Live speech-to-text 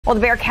Well,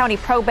 the Bexar County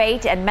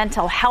probate and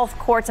mental health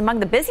courts,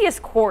 among the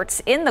busiest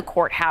courts in the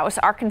courthouse,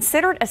 are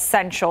considered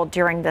essential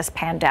during this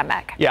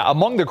pandemic. Yeah,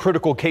 among the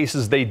critical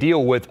cases they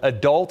deal with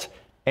adult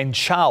and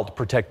child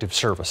protective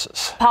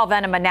services. Paul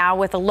Venema now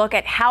with a look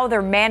at how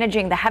they're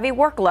managing the heavy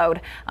workload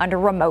under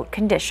remote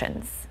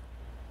conditions.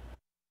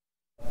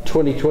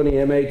 2020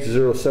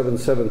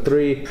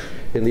 MH0773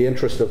 in the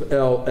interest of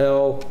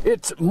LL.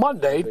 It's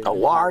Monday, a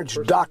large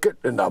docket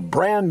and a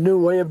brand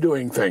new way of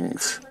doing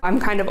things. I'm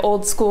kind of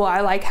old school.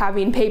 I like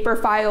having paper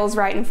files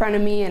right in front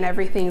of me and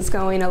everything's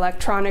going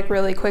electronic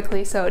really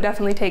quickly, so it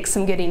definitely takes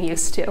some getting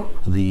used to.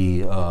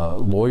 The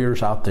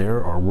lawyers out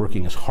there are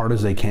working as hard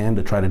as they can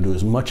to try to do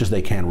as much as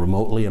they can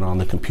remotely and on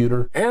the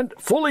computer. And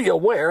fully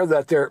aware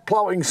that they're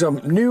plowing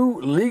some new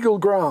legal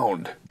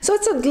ground. So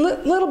it's a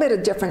little bit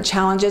of different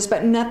challenges,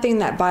 but nothing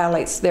that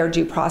violates their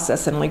due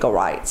process and legal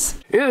rights.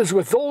 It is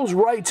with those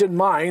rights in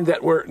mind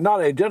that we're not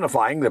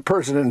identifying the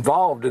person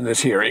involved in this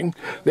hearing.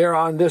 They're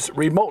on this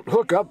remote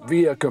hookup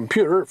via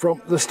computer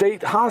from the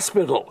state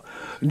hospital.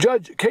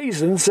 Judge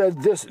Kazin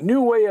said this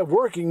new way of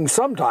working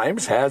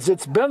sometimes has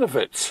its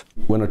benefits.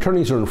 When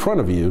attorneys are in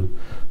front of you,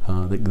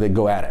 they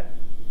go at it.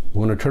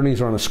 When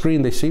attorneys are on a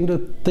screen, they seem to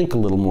think a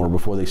little more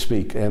before they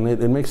speak, and it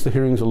makes the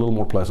hearings a little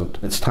more pleasant.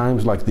 It's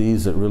times like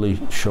these that really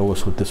show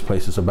us what this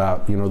place is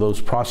about. You know,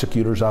 those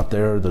prosecutors out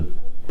there, the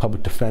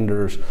public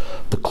defenders,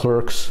 the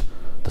clerks,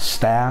 the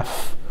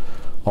staff,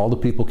 all the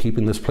people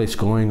keeping this place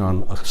going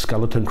on a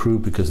skeleton crew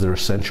because they're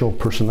essential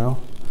personnel,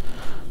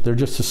 they're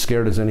just as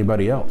scared as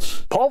anybody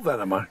else. Paul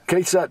Venema,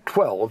 KSAT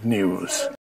 12 News.